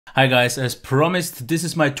Hi guys, as promised, this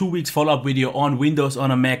is my 2 weeks follow-up video on Windows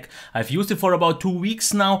on a Mac. I've used it for about 2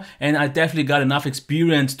 weeks now and I definitely got enough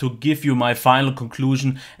experience to give you my final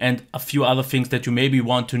conclusion and a few other things that you maybe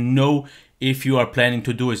want to know if you are planning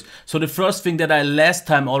to do it. So the first thing that I last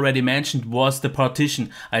time already mentioned was the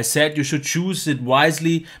partition. I said you should choose it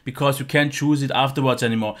wisely because you can't choose it afterwards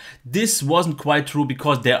anymore. This wasn't quite true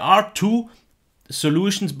because there are two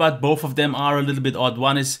solutions, but both of them are a little bit odd.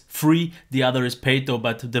 One is free, the other is paid though,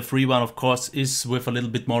 but the free one of course is with a little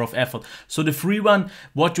bit more of effort. So the free one,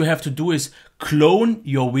 what you have to do is clone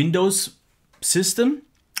your Windows system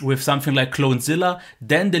with something like Clonezilla,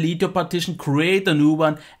 then delete your partition, create a new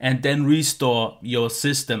one, and then restore your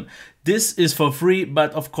system. This is for free,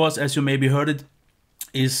 but of course, as you maybe heard, it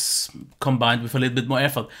is combined with a little bit more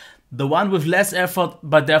effort. The one with less effort,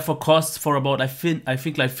 but therefore costs for about, I think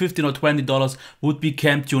like $15 or $20 would be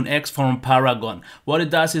Camtune X from Paragon. What it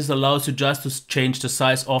does is allows you just to change the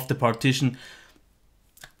size of the partition.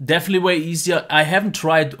 Definitely way easier. I haven't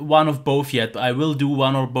tried one of both yet. I will do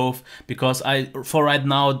one or both because for right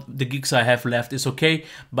now, the gigs I have left is okay.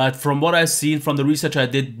 But from what I've seen, from the research I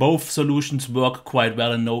did, both solutions work quite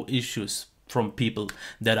well and no issues from people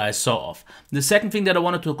that I saw of. The second thing that I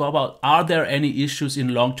wanted to talk about, are there any issues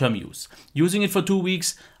in long-term use? Using it for 2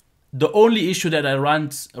 weeks, the only issue that I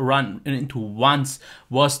run into once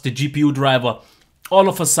was the GPU driver. All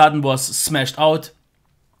of a sudden was smashed out.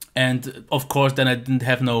 And of course, then I didn't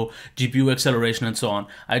have no GPU acceleration and so on.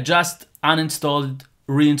 I just uninstalled it,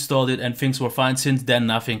 reinstalled it, and things were fine. Since then,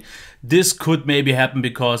 nothing. This could maybe happen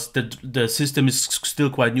because the system is still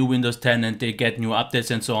quite new, Windows 10, and they get new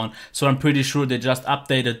updates and so on. So I'm pretty sure they just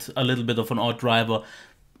updated a little bit of an odd driver.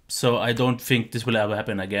 So I don't think this will ever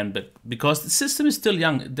happen again. But because the system is still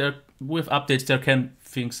young, with updates there can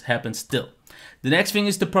things happen still. The next thing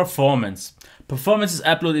is the performance. Performance is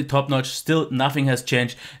absolutely top notch, still nothing has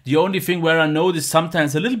changed. The only thing where I notice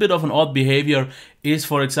sometimes a little bit of an odd behavior is,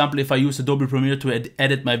 for example, if I use Adobe Premiere to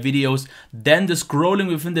edit my videos, then the scrolling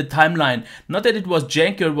within the timeline, not that it was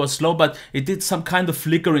janky or it was slow, but it did some kind of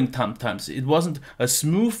flickering sometimes. It wasn't a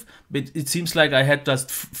smooth, but it seems like I had just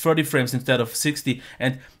 30 frames instead of 60,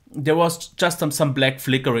 and there was just some black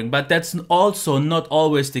flickering, but that's also not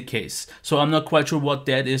always the case. So I'm not quite sure what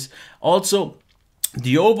that is. Also,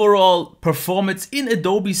 the overall performance in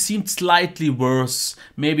Adobe seemed slightly worse.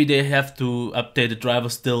 Maybe they have to update the driver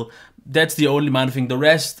still. That's the only minor thing. The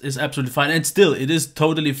rest is absolutely fine. And still, it is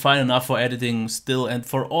totally fine enough for editing still. And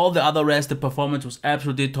for all the other rest, the performance was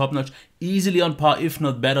absolutely top notch. Easily on par, if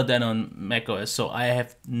not better than on macOS. So I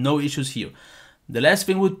have no issues here. The last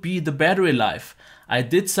thing would be the battery life. I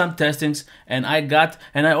did some testings and I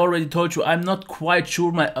already told you I'm not quite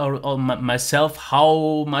sure myself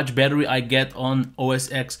how much battery I get on OS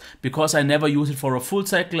X because I never use it for a full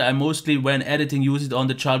cycle. I mostly, when editing, use it on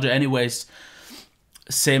the charger anyways,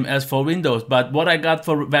 same as for Windows. But what I got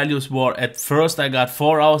for values were, at first I got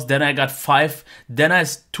 4 hours, then I got 5, then I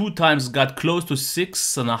 2 times got close to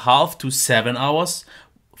 6.5 to 7 hours,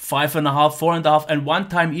 5.5, 4.5, and 1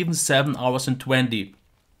 time even 7 hours and 20.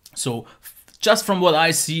 So just from what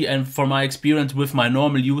I see and from my experience with my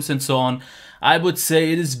normal use and so on, I would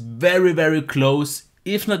say it is very, very close,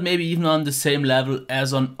 if not maybe even on the same level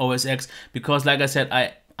as on OS X, because like I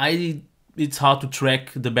said, it's hard to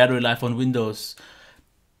track the battery life on Windows.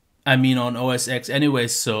 I mean on OS X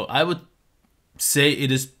anyways, so I would say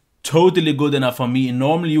it is totally good enough for me. In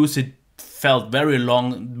normal use, it felt very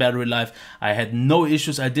long battery life. I had no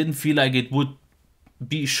issues. I didn't feel like it would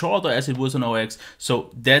be shorter as it was on OS X, so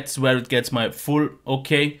that's where it gets my full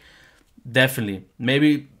okay. Definitely,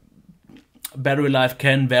 maybe battery life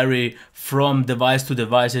can vary from device to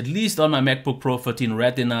device. At least on my MacBook Pro 13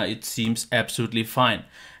 Retina, it seems absolutely fine.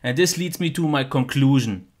 And this leads me to my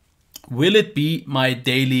conclusion. Will it be my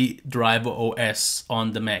daily driver OS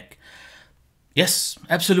on the Mac? Yes,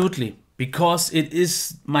 absolutely. Because it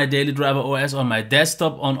is my daily driver OS on my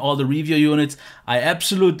desktop, on all the review units. I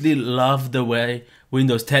absolutely love the way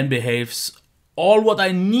Windows 10 behaves. All what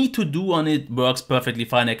I need to do on it works perfectly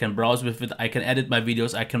fine. I can browse with it, I can edit my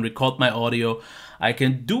videos, I can record my audio, I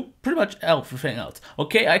can do pretty much everything else.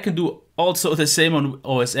 Okay, I can do also the same on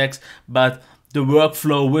OS X, but the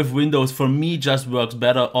workflow with Windows for me just works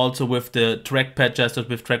better. Also with the trackpad gestures,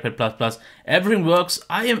 with Trackpad++, everything works.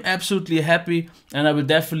 I am absolutely happy, and I will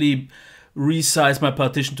definitely resize my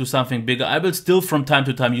partition to something bigger. I will still from time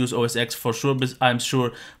to time use OS X for sure, I'm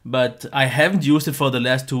sure, but I haven't used it for the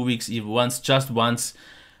last 2 weeks even just once,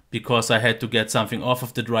 because I had to get something off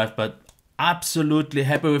of the drive, but absolutely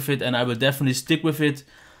happy with it and I will definitely stick with it.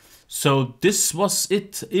 So this was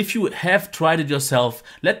it. If you have tried it yourself,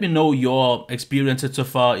 let me know your experiences so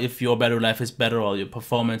far, if your battery life is better or your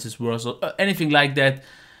performance is worse or anything like that.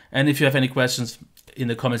 And if you have any questions, in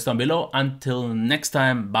the comments down below. Until next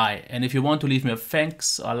time, bye. And if you want to leave me a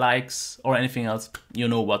thanks or likes or anything else, you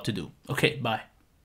know what to do. Okay, bye.